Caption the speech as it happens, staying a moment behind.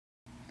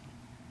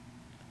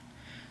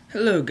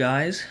Hello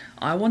guys,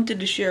 I wanted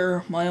to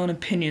share my own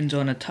opinions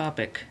on a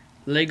topic,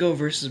 LEGO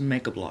versus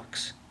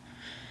Megabloks.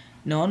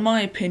 Now in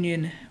my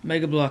opinion,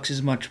 Megabloks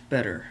is much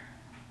better.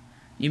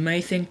 You may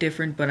think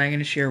different, but I'm going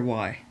to share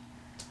why.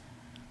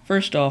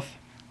 First off,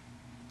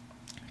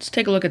 let's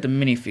take a look at the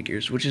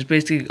minifigures, which is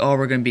basically all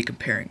we're going to be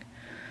comparing.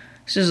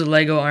 This is a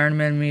LEGO Iron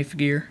Man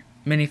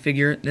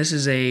minifigure. This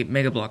is a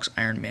Megabloks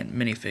Iron Man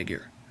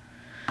minifigure.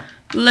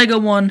 The LEGO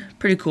one,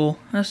 pretty cool,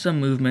 has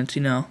some movements,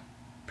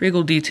 pretty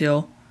cool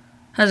detail.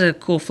 Has a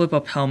cool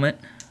flip-up helmet,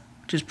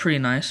 which is pretty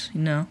nice,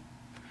 Let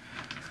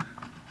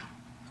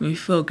me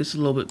focus a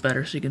little bit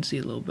better so you can see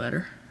a little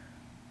better.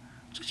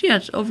 Just, yeah,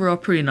 it's overall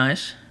pretty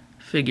nice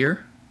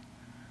figure.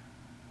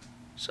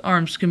 His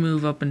arms can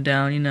move up and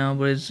down,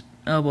 but his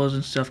elbows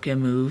and stuff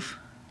can move.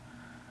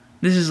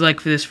 This is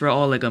like this for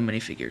all LEGO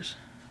minifigures.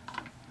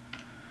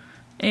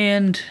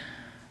 And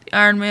the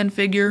Iron Man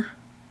figure,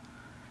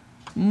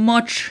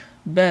 much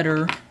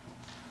better,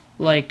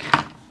 like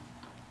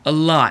a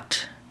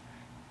lot.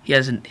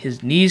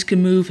 His knees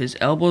can move, his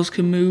elbows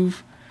can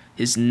move,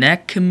 his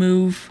neck can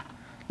move,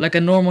 like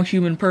a normal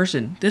human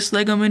person. This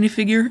LEGO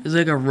minifigure is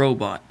like a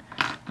robot.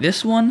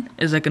 This one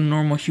is like a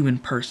normal human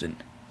person.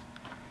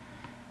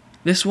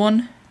 This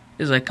one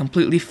is like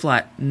completely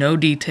flat, no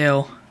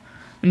detail.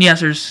 And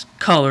yes, there's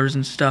colors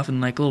and stuff and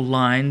like little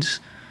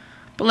lines,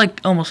 but like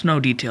almost no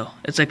detail.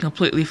 It's like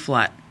completely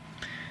flat.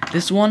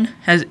 This one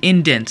has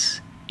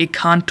indents. It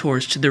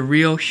contours to the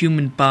real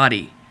human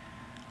body.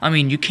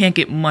 You can't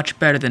get much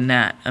better than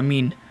that.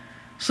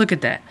 Let's look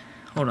at that.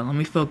 Hold on, let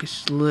me focus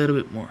just a little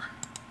bit more.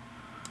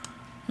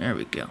 There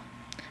we go.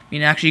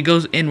 Actually it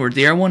goes inwards.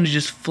 The other one is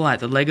just flat,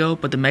 the LEGO,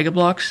 but the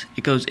Megabloks,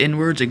 it goes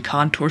inwards and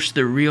contours to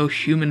the real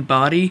human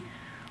body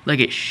like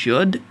it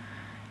should.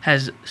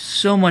 Has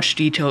so much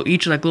detail.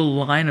 Each like little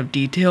line of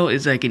detail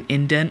is like an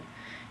indent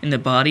in the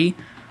body,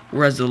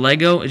 whereas the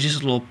LEGO is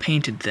just a little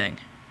painted thing.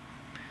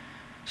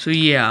 So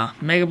yeah,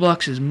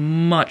 Megabloks is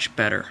much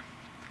better.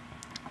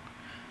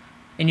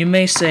 And you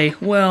may say,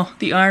 well,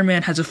 the Iron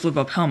Man has a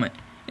flip-up helmet,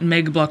 and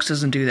Megabloks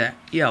doesn't do that.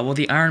 Yeah, well,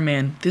 the Iron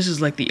Man, this is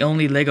like the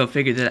only LEGO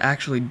figure that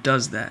actually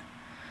does that.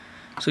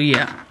 So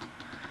yeah.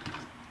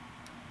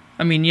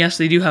 Yes,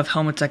 they do have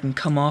helmets that can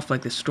come off,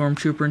 like the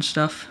Stormtrooper and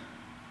stuff.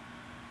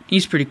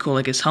 He's pretty cool.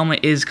 Like, his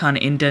helmet is kind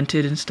of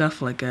indented and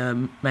stuff, like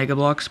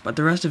Megabloks, but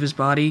the rest of his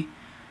body,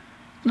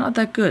 not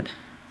that good.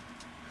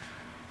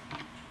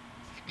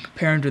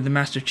 Comparing to the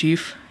Master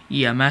Chief,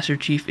 yeah, Master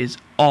Chief is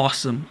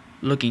awesome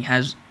looking.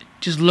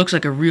 Just looks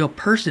like a real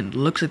person.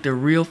 Looks like the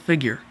real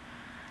figure.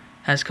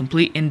 Has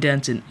complete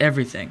indents and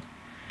everything.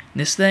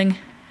 And this thing,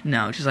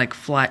 no, it's just like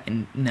flat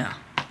and no.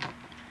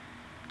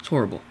 It's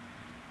horrible.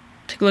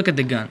 Take a look at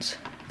the guns.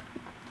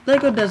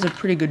 LEGO does a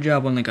pretty good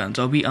job on the guns,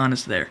 I'll be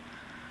honest there.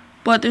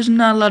 But there's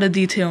not a lot of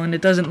detail and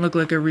it doesn't look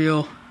like the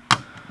real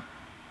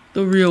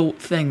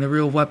thing, the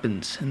real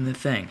weapons in the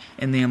thing,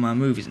 in the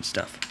movies and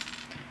stuff.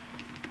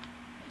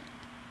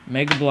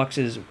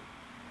 Megabloks'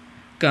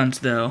 guns,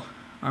 though,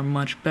 are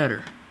much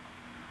better.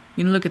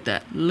 Look at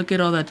that. Look at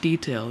all that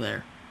detail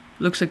there.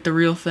 Looks like the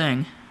real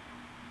thing.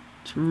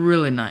 It's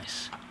really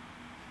nice.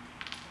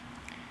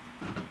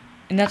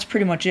 And that's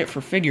pretty much it for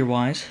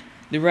figure-wise.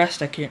 The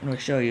rest I can't really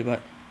show you,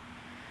 but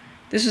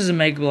this is a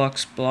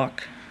Megabloks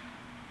block.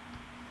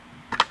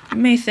 You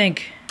may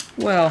think,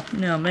 well,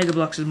 no,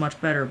 Megabloks is much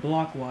better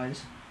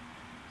block-wise.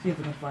 See if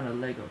I can find a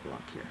LEGO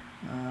block here.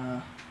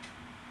 Hold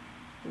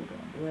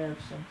on, do I have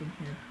something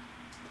here?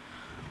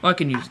 Well, I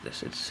can use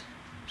this. It's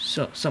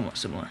somewhat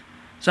similar.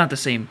 It's not the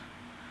same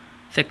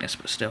thickness,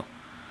 but still.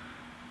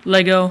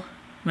 LEGO,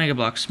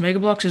 Megabloks.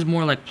 Megabloks is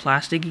more like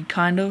plasticky,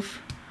 kind of.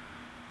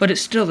 But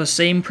it's still the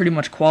same pretty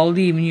much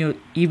quality,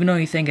 even though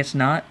you think it's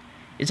not.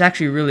 It's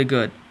actually really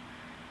good.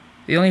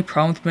 The only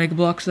problem with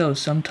Megabloks, though,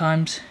 is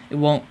sometimes it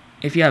won't.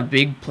 If you have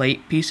big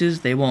plate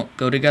pieces, they won't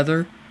go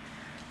together.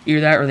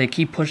 Either that or they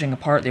keep pushing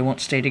apart, they won't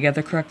stay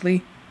together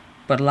correctly.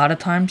 But a lot of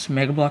times,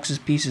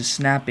 Megabloks' pieces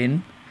snap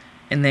in,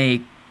 and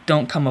they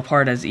don't come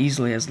apart as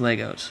easily as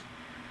Legos.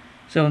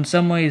 So in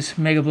some ways,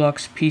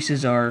 Megabloks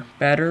pieces are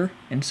better,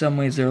 in some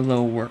ways they're a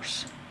little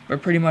worse.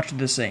 But pretty much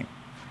the same.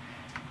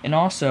 And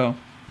also,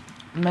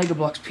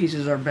 Megabloks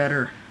pieces are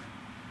better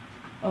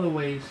other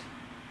ways.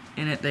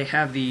 In it, they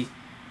have the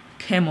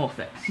camo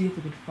effect. See if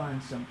we can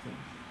find something.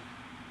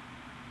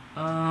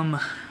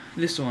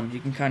 This one, you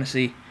can kind of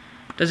see,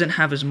 doesn't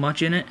have as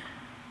much in it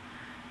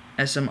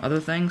as some other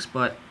things,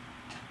 but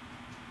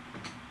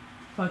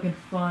if I can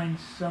find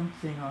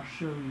something, I'll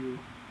show you.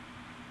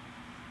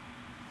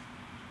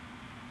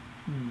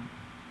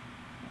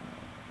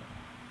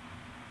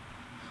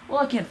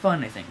 Well, I can't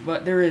find anything,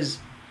 but it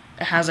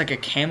has like a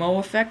camo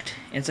effect.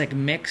 It's like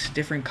mixed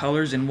different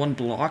colors in one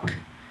block,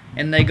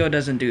 and LEGO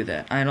doesn't do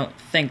that. I don't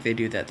think they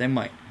do that. They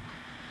might.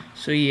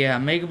 So yeah,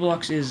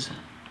 Megabloks is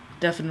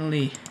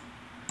definitely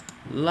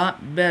a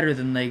lot better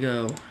than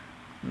LEGO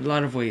in a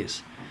lot of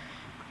ways.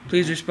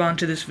 Please respond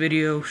to this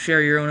video,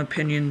 share your own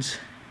opinions,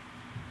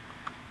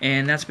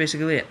 and that's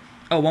basically it.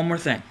 Oh, one more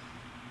thing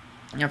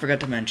I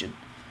forgot to mention.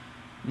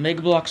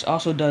 Megabloks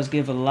also does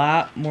give a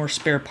lot more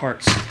spare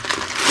parts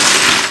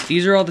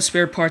these are all the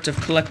spare parts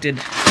I've collected.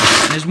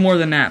 And there's more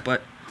than that,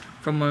 but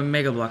from my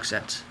Megabloks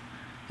sets.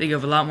 They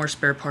give a lot more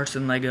spare parts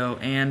than Lego,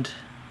 and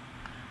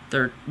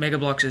their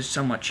Megabloks is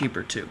somewhat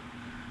cheaper too.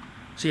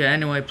 So yeah,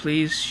 anyway,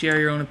 please share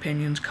your own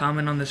opinions,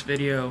 comment on this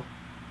video.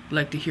 I'd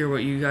like to hear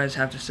what you guys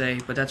have to say,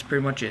 but that's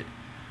pretty much it.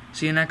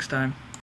 See you next time.